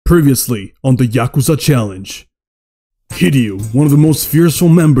Previously on the Yakuza Challenge. Kiryu, one of the most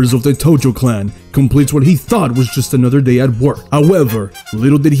fearsome members of the Tojo clan, completes what he thought was just another day at work. However,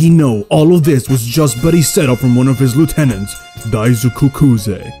 little did he know, all of this was just but a setup from one of his lieutenants,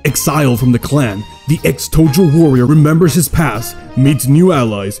 Yakuza. Exiled from the clan, the ex-Tojo warrior remembers his past, meets new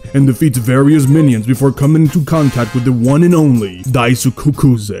allies, and defeats various minions before coming into contact with the one and only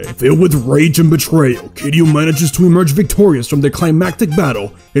Yakuza. Filled with rage and betrayal, Kiryu manages to emerge victorious from the climactic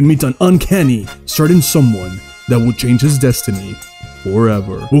battle and meets an uncanny, certain someone that would change his destiny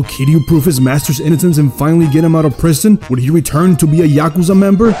forever. Will Kiryu prove his master's innocence and finally get him out of prison? Would he return to be a Yakuza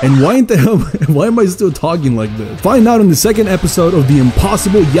member? And why am I still talking like this? Find out in the second episode of the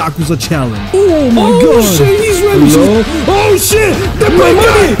Impossible Yakuza Challenge. Oh my god! Oh shit, he's ready! Oh shit! My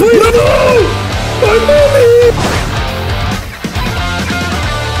money! Please no! My money!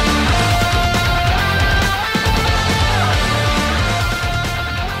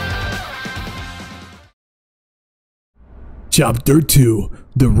 Chapter 2,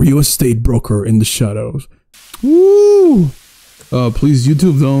 The Real Estate Broker in the Shadows. Woo! Please,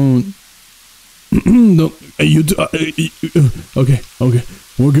 YouTube, don't... don't... YouTube... okay.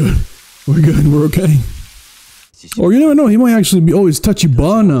 We're okay. Or you never know, he might actually be... Oh, it's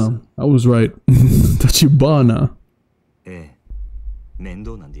Tachibana. I was right. Tachibana.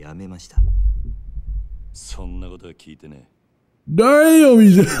 Damn,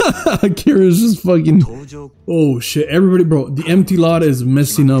 Kira's just fucking... Oh shit, everybody, bro, the empty lot is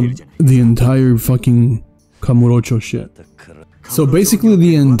messing up the entire fucking Kamurocho shit. So basically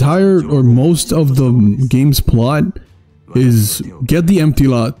the entire, or most of the game's plot is get the empty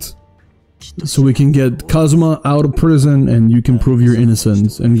lot so we can get Kazuma out of prison and you can prove your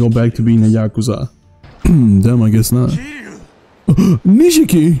innocence and go back to being a Yakuza. Damn, I guess not.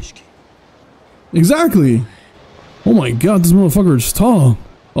 Nishiki! Exactly! Oh my god, this motherfucker is tall.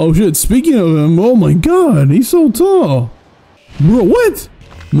 Oh shit, speaking of him, oh my god, he's so tall. Bro, what?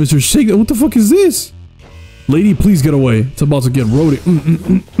 Mr. Sega, what the fuck is this? Lady, please get away. It's about to get roaded.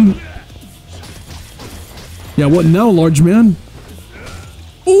 Yeah, what now, large man?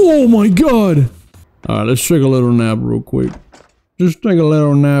 Oh my god. Alright, let's take a little nap real quick. Just take a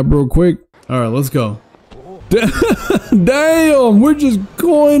little nap real quick. Alright, let's go. Damn, we're just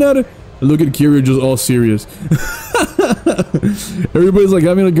going at it. Look at Kiryu just all serious. Everybody's like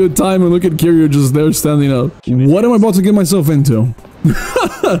having a good time and look at Kiryu just there standing up. What am I about to get myself into?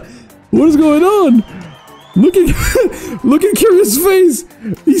 What is going on? Look at Kiryu's face.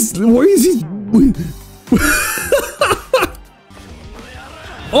 Where is he?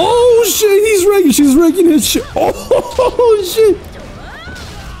 Oh shit, she's wrecking his shit. Oh shit.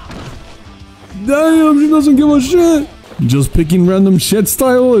 Damn, she doesn't give a shit. Just picking random shit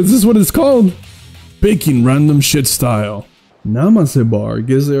style? Is this what it's called? Picking random shit style. Namase bar.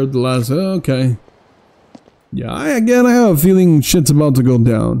 Guess they're the last. Okay. Yeah, again, I have a feeling shit's about to go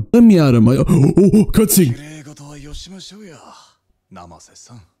down. Let me out of my. Oh, cutscene.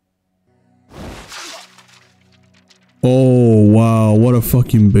 Oh, wow. What a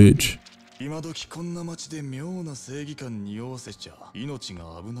fucking bitch.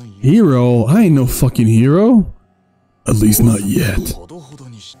 Hero? I ain't no fucking hero. At least not yet.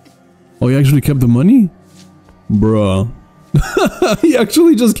 Oh, he actually kept the money? Bruh. He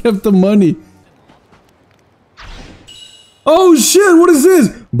actually just kept the money. Oh shit, what is this?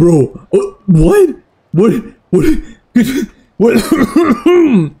 Bro, what? What?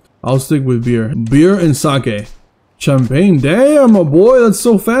 I'll stick with beer. Beer and sake. Champagne, damn, my boy, that's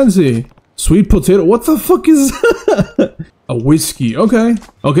so fancy. Sweet potato, what the fuck is that? A whiskey, okay.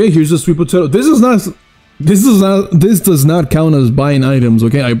 Okay, here's the sweet potato. This does not count as buying items,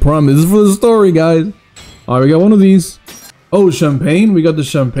 okay? I promise. This is for the story, guys. Alright, we got one of these. Oh, champagne. We got the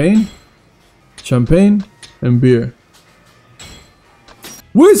champagne. Champagne and beer.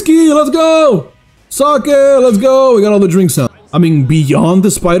 Whiskey, let's go! Sake, let's go! We got all the drinks now. I mean, beyond the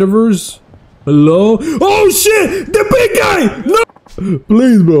Spider-Verse? Hello? Oh, shit! The big guy! No!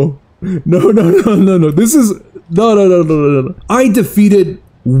 Please, bro. No. This is... No. I defeated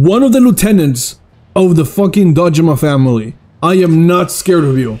one of the lieutenants of the fucking Dojima family. I am not scared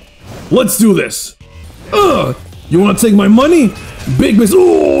of you. Let's do this. You wanna take my money? Big miss.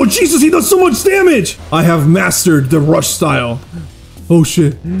 Oh, Jesus, he does so much damage. I have mastered the rush style. Oh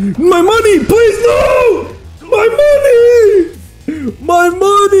shit. My money, please, no! My money! My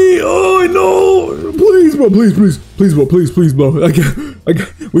money! Oh, no! Please, bro, please, bro.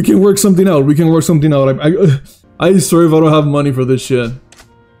 We can work something out. I swear if I don't have money for this shit.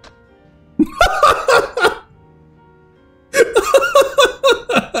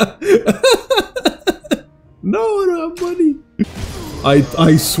 No, I don't have money.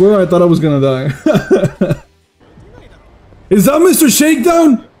 I swear I thought I was gonna die. Is that Mr.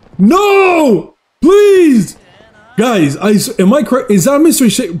 Shakedown? No! Please! Guys, am I correct? Is that Mr.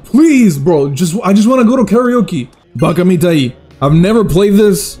 Shake? Please, bro. I just want to go to karaoke. Bakamitai. I've never played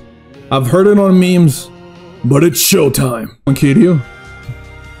this. I've heard it on memes. But it's showtime. On Kiryu.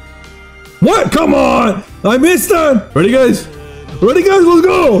 What? Come on! I missed that! Ready, guys? Ready, guys? Let's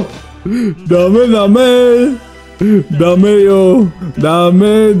go! Dame, dame. Dame, yo.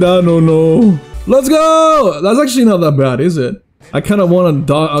 Dame, da, no, no. Let's go! That's actually not that bad, is it? I kind of want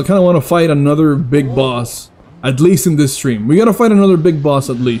to fight another big boss. At least in this stream. We gotta fight another big boss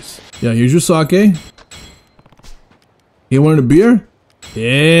at least. Yeah, here's your sake. You wanted a beer?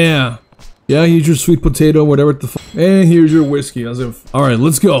 Yeah. Yeah, here's your sweet potato, whatever the fuck. And here's your whiskey, as if... Alright,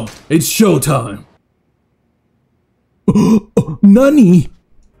 let's go. It's showtime. Nani?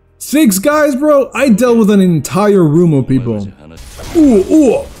 6 guys, bro? I dealt with an entire room of people. Ooh,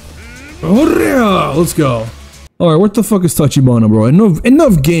 ooh. Oh, yeah. Let's go. Alright, what the fuck is Tachibana, bro?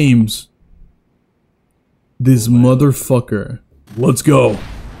 Enough games. This motherfucker. Let's go.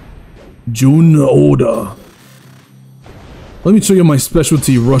 Jun Oda. Let me show you my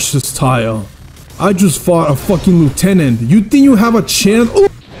specialty, rush style. I just fought a fucking lieutenant. You think you have a chance?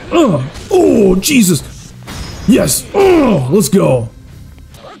 Oh, Jesus. Yes. Let's go.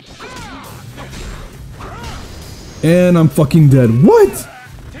 And I'm fucking dead. What?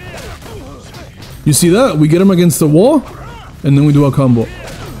 You see that? We get him against the wall, and then we do a combo.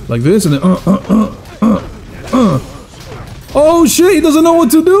 Like this, and then Oh shit, he doesn't know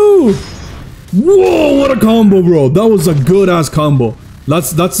what to do! Whoa, what a combo, bro. That was a good ass combo.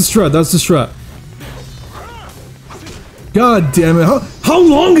 That's the strat, that's the strat. God damn it. How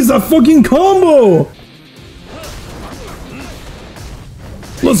long is that fucking combo?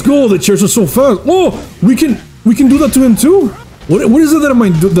 Let's go, the chairs are so fast. Oh, we can do that to him too? What is it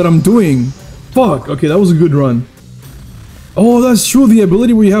that I'm doing? Fuck, okay, that was a good run. Oh, that's true, the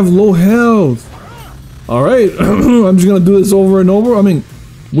ability where you have low health. Alright, I'm just gonna do this over and over. I mean,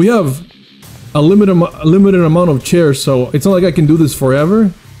 we have a limited amount of chairs, so it's not like I can do this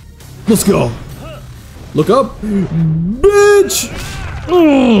forever. Let's go. Look up. Bitch!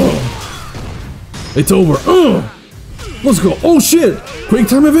 It's over. Let's go. Oh shit! Quick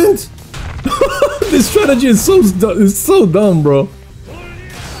time event? This strategy is so dumb, bro.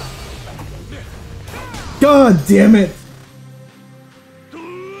 God damn it.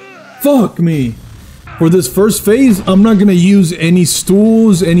 Fuck me. For this first phase, I'm not gonna use any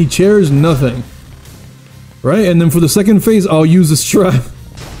stools, any chairs, nothing. Right? And then for the second phase, I'll use the strap.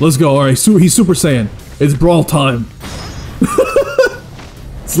 Let's go. Alright, he's Super Saiyan. It's brawl time.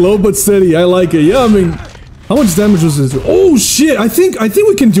 Slow but steady. I like it. Yeah, I mean, how much damage was this? Oh shit! I think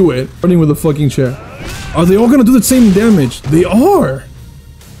we can do it. Running with a fucking chair. Are they all gonna do the same damage? They are.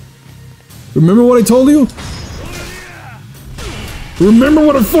 Remember what I told you? Remember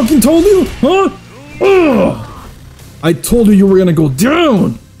what I fucking told you? Huh? I told you were gonna go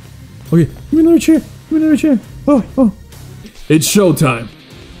down. Okay, give me another chair. Give me another chair. Oh. It's showtime.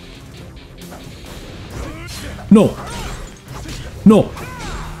 No. No.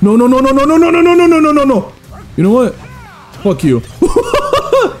 No. You know what? Fuck you.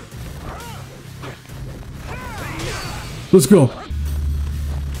 Let's go.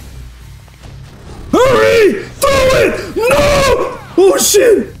 Hurry! Throw it! No! Oh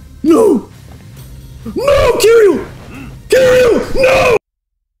shit! No! No! Kiryu! Kiryu! No!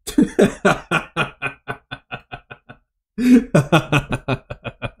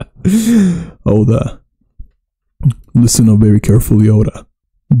 Oda. Listen up very carefully, Oda.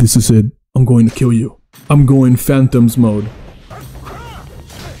 This is it. I'm going to kill you. I'm going Phantoms mode.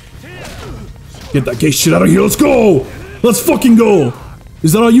 Get that gay shit out of here. Let's go! Let's fucking go!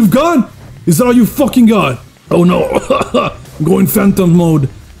 Is that all you've got? Is that all you fucking got? Oh no. I'm going Phantom mode.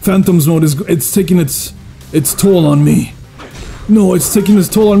 Phantoms mode is taking its toll on me. No, it's taking its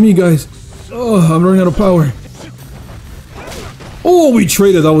toll on me, guys. Oh, I'm running out of power. Oh, we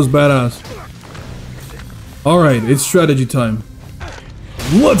traded. That was badass. Alright, it's strategy time.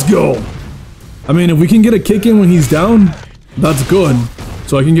 Let's go! I mean, if we can get a kick in when he's down, that's good.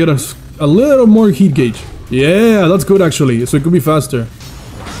 So I can get a little more heat gauge. Yeah, that's good actually. So it could be faster.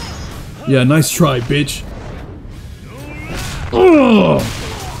 Yeah, nice try, bitch.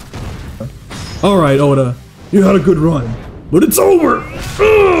 Alright, Oda. You had a good run. But it's over!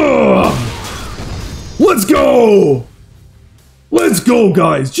 Let's go! Let's go,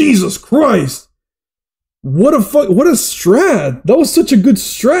 guys! Jesus Christ! What a strat! That was such a good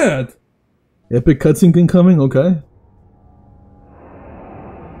strat! Epic cutscene incoming, okay.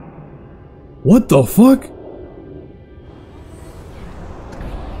 What the fuck?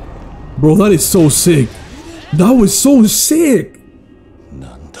 Bro, that is so sick. That was so sick.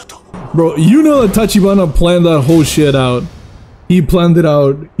 Bro, you know that Tachibana planned that whole shit out. He planned it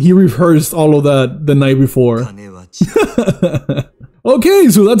out. He rehearsed all of that the night before. Okay,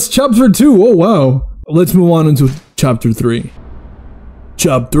 so that's chapter 2. Oh, wow. Let's move on into chapter 3.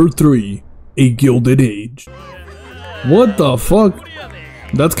 Chapter 3. A Gilded Age. What the fuck?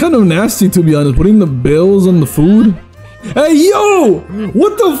 That's kind of nasty, to be honest. Putting the bills on the food. Hey, yo!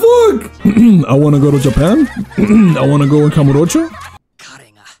 What the fuck? I want to go to Japan. I want to go in Kamurocho.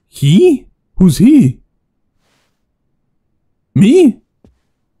 He? Who's he? Me?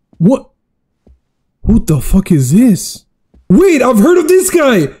 What? Who the fuck is this? Wait, I've heard of this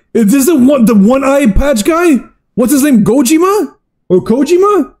guy! Is this the one-eye patch guy? What's his name? Gojima? Or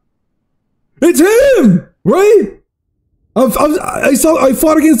Kojima? It's him! Right? I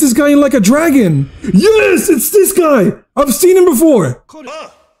fought against this guy in like a dragon! Yes! It's this guy! I've seen him before!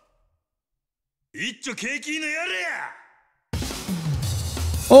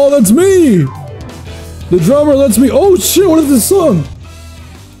 Oh, that's me! The drummer lets me. Oh shit, what is this song?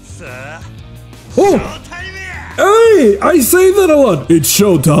 Oh! Hey! I say that a lot! It's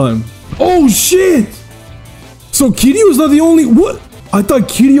showtime! Oh shit! So Kiryu is not the only. What? I thought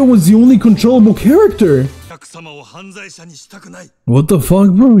Kiryu was the only controllable character! What the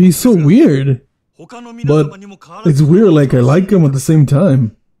fuck, bro? He's so weird. But it's weird, like I like him at the same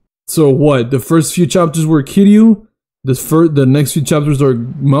time. So what? The first few chapters were Kiryu? The next few chapters are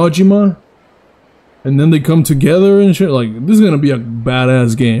Majima, and then they come together and shit. Like, this is gonna be a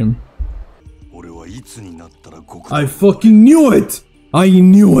badass game. I fucking knew it! I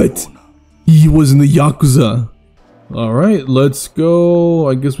knew it! He was in the Yakuza. Alright, let's go.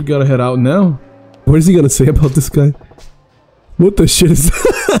 I guess we gotta head out now. What is he gonna say about this guy? What the shit is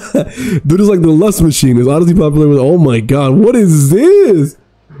that? Dude is like the Lust Machine. Is honestly popular with. Oh my god, what is this?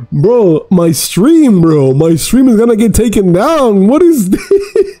 Bro, my stream is gonna get taken down. What is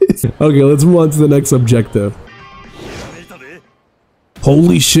this? Okay, let's move on to the next objective.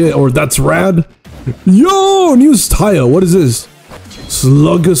 Holy shit, or that's rad. Yo, new style. What is this?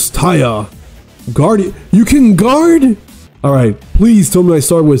 Sluggish style. Guard. You can guard? Alright, please tell me I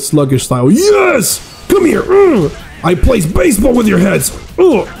start with sluggish style. Yes! Come here. I place baseball with your heads.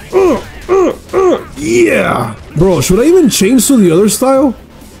 Yeah. Bro, should I even change to the other style?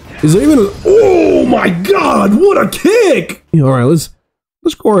 Is there even a... Oh my god, what a kick! Alright, let's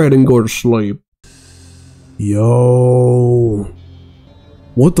go ahead and go to sleep. Yo.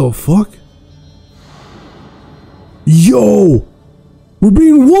 What the fuck? Yo! We're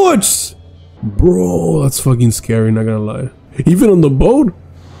being watched! Bro, that's fucking scary, not gonna lie. Even on the boat?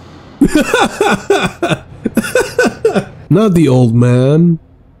 Not the old man.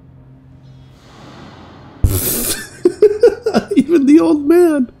 Even the old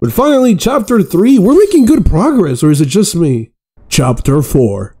man. But finally, chapter 3, we're making good progress, or is it just me? Chapter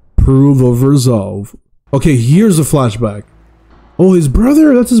 4, Proof of Resolve. Okay, here's a flashback. Oh, his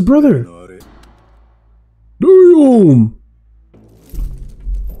brother? That's his brother. Damn.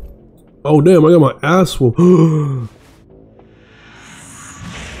 Oh, damn, I got my ass full.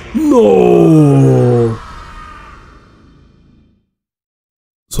 No.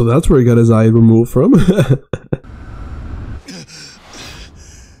 So that's where he got his eye removed from.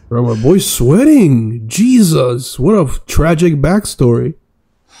 Bro, my boy's sweating. Jesus, what a tragic backstory.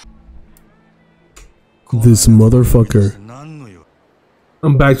 This motherfucker.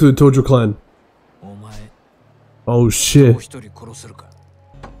 I'm back to the Tojo clan. Oh shit.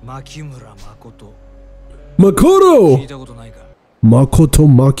 Makoto! Makoto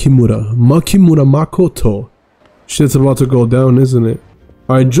Makimura. Makimura Makoto. Shit's about to go down, isn't it?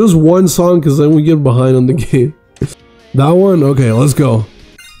 Alright, just one song because then we get behind on the game. That one? Okay, let's go.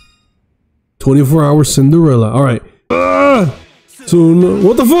 24-hour Cinderella. Alright. So,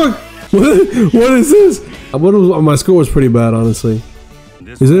 what the fuck? What is this? My score was pretty bad, honestly.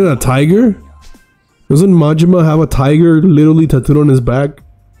 Is it a tiger? Doesn't Majima have a tiger literally tattooed on his back?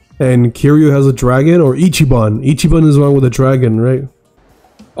 And Kiryu has a dragon? Or Ichiban? Ichiban is the one with a dragon, right?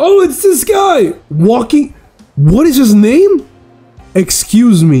 Oh, it's this guy! Walking... What is his name?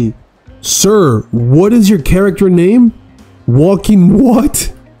 Excuse me. Sir, what is your character name? Walking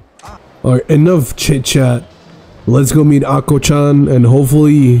what? Alright, enough chit-chat. Let's go meet Ako-chan and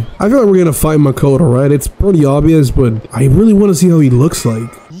hopefully... I feel like we're gonna fight Makoto, right? It's pretty obvious, but I really want to see how he looks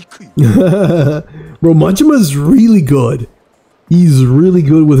like. Bro, Majima's really good. He's really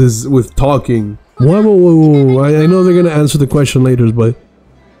good with talking. Whoa. I know they're gonna answer the question later, but...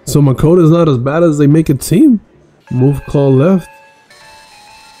 So Makoto's not as bad as they make it seem? Move call left.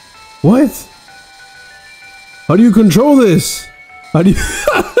 What? How do you control this? How do you...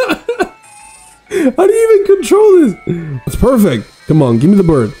 How do you even control this? It's perfect. Come on, give me the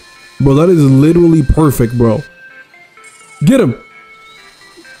bird. Bro, that is literally perfect, bro. Get him.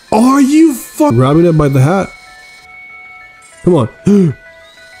 Are you grabbing it by the hat? Come on.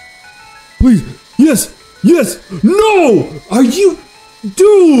 Please. Yes. Yes. No. Are you...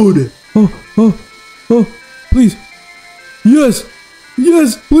 Dude. Oh. Please. Yes.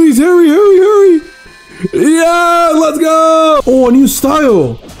 Yes. Please. Hurry. Yeah. Let's go. Oh, a new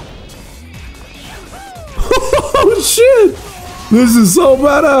style. Oh, shit. This is so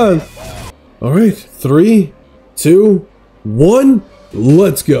badass. All right. 3, 2, 1.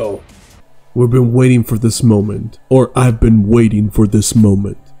 Let's go. We've been waiting for this moment. Or I've been waiting for this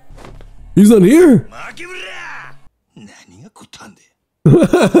moment. He's not here.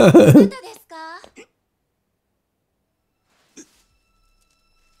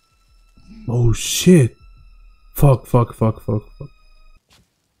 Oh shit. Fuck.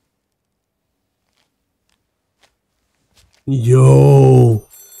 Yo.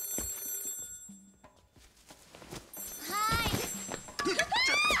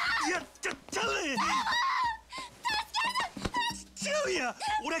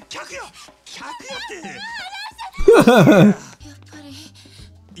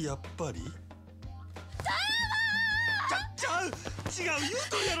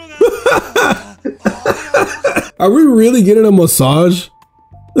 Are we really getting a massage?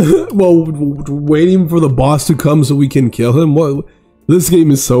 Well, waiting for the boss to come so we can kill him? What? This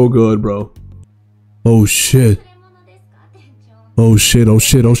game is so good, bro. Oh shit. Oh shit.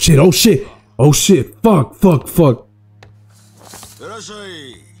 Fuck.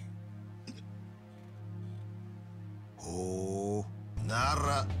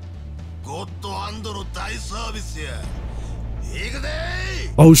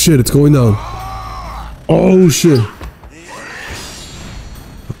 Oh shit, it's going down. Oh shit.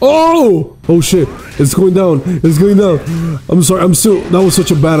 Oh shit, it's going down. I'm sorry, that was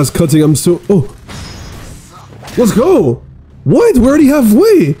such a badass cutting. Oh. Let's go. What? We're already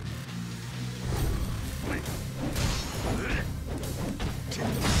halfway.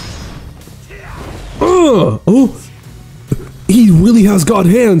 Oh. He really has got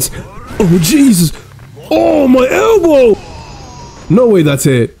hands. Oh, Jesus. Oh, my elbow. No way that's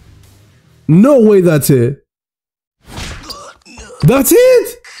it. That's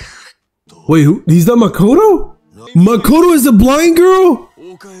it? Wait, who? He's not Makoto? Makoto is the blind girl?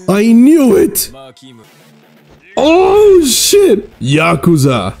 I knew it. Oh, shit.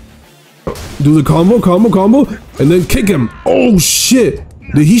 Yakuza. Do the combo, and then kick him. Oh, shit.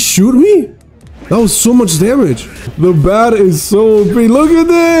 Did he shoot me? That was so much damage. The bat is so big. Look at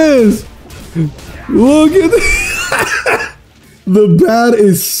this. The bat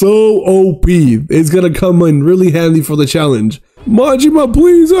is so OP. It's gonna come in really handy for the challenge. Majima,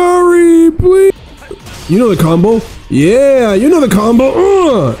 please hurry, please. You know the combo? Yeah, you know the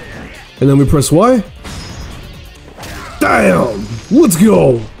combo. And then we press Y. Damn. Let's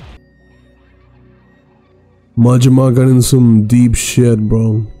go. Majima got in some deep shit,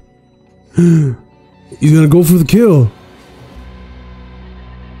 bro. He's gonna go for the kill.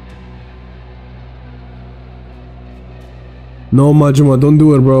 No, Majima, don't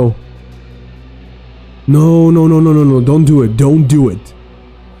do it, bro. No, don't do it.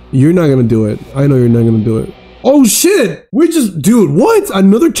 You're not gonna do it. I know you're not gonna do it. Oh shit! Dude, what?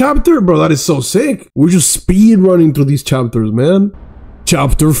 Another chapter? Bro, that is so sick. We're just speed running through these chapters, man.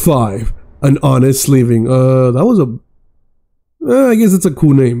 Chapter 5, An Honest Living. That was I guess it's a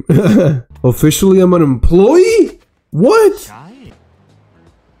cool name. Officially, I'm an employee? What?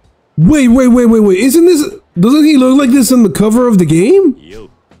 Wait. Isn't this... Doesn't he look like this on the cover of the game?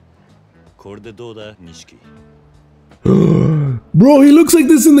 Bro, he looks like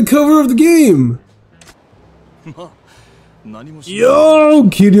this in the cover of the game. Yo,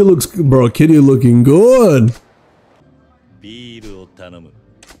 Kitty looks... Bro, Kitty looking good.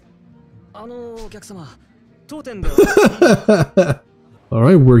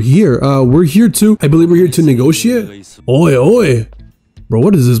 Alright, we're here. We're here to... I believe we're here to negotiate. Oi. Bro,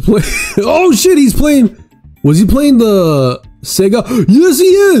 what is this play? Oh shit, he's playing... Was he playing the Sega? Yes, he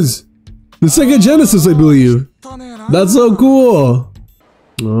is! The Sega Genesis, I believe. That's so cool.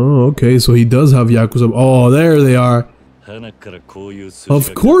 Oh, okay, so he does have Yakuza. Oh, there they are.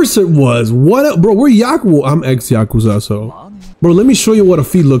 Of course it was. What? Bro, we're Yakuza. I'm ex-Yakuza, so... Bro, let me show you what a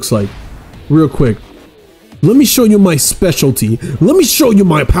feed looks like. Real quick. Let me show you my specialty. Let me show you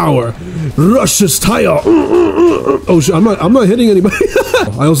my power. Rush's tire. Oh shit, I'm not hitting anybody.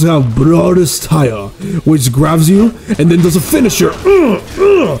 I also have broadest tire, which grabs you and then does a finisher.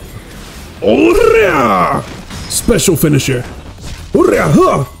 Special finisher.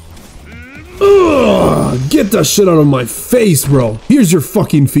 Ugh, get that shit out of my face, bro. Here's your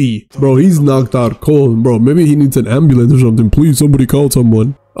fucking fee. Bro, he's knocked out cold, bro. Maybe he needs an ambulance or something. Please, somebody call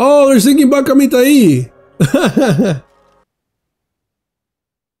someone. Oh, they're singing Bakamitai.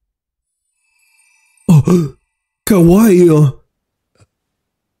 Oh, kawaii.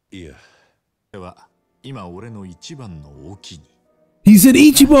 He said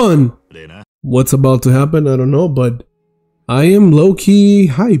Ichiban. What's about to happen? I don't know, but I am low-key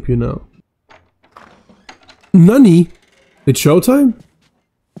hype, you know. Nani? It's showtime?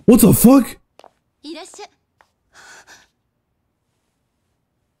 What the fuck?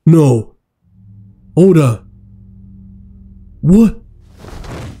 No. Oda. What?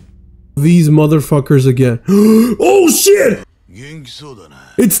 These motherfuckers again. Oh shit!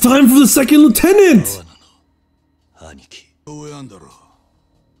 It's time for the second lieutenant!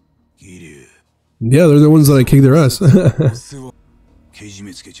 Yeah, they're the ones that I kicked their ass. Another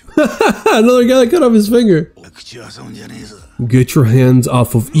guy that cut off his finger. Get your hands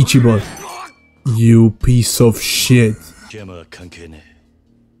off of Ichiban. You piece of shit.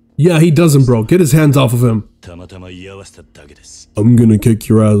 Yeah, he doesn't, bro. Get his hands off of him. I'm gonna kick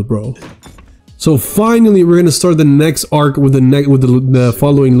your ass, bro. So finally, we're gonna start the next arc with the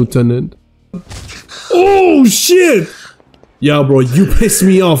following lieutenant. Oh shit! Yeah, bro, you piss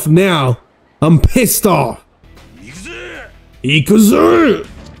me off now. I'm pissed off. Yakuza!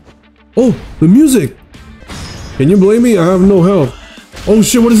 Oh, the music. Can you blame me? I have no health. Oh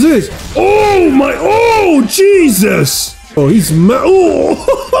shit, what is this? Oh my, oh Jesus! Oh, he's mad.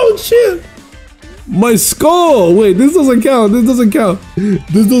 Oh shit! My skull! Wait, this doesn't count. This doesn't count.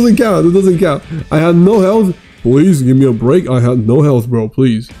 This doesn't count. This doesn't count. I had no health. Please give me a break. I had no health, bro.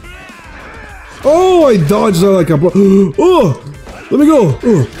 Please. Oh, I dodged that like a bro. Oh, let me go.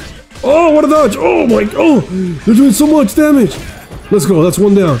 Oh, what a dodge. Oh my. Oh, they're doing so much damage. Let's go. That's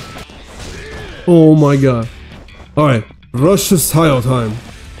one down. Oh my god. All right, rush to style time.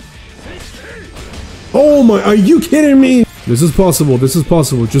 Oh my. Are you kidding me? This is possible. This is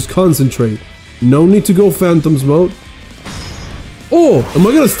possible. Just concentrate. No need to go Phantoms mode. Oh, am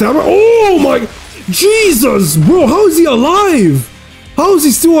I gonna stab her? Oh my, Jesus, bro, how is he alive? How is he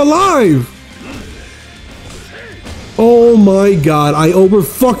still alive? Oh my god, I over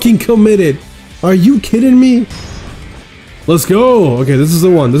fucking committed. Are you kidding me? Let's go. Okay, this is the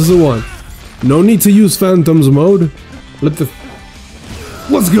one. This is the one. No need to use Phantoms mode. Let's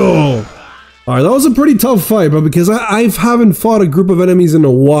go. All right, that was a pretty tough fight, but because I haven't fought a group of enemies in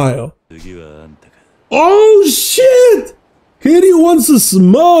a while. Oh shit! Kitty wants to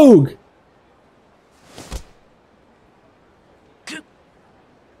smoke!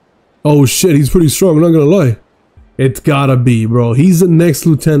 Oh shit, he's pretty strong, I'm not gonna lie. It's gotta be, bro. He's the next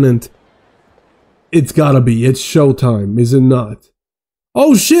lieutenant. It's gotta be. It's showtime, is it not?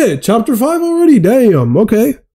 Oh shit, chapter 5 already? Damn, okay.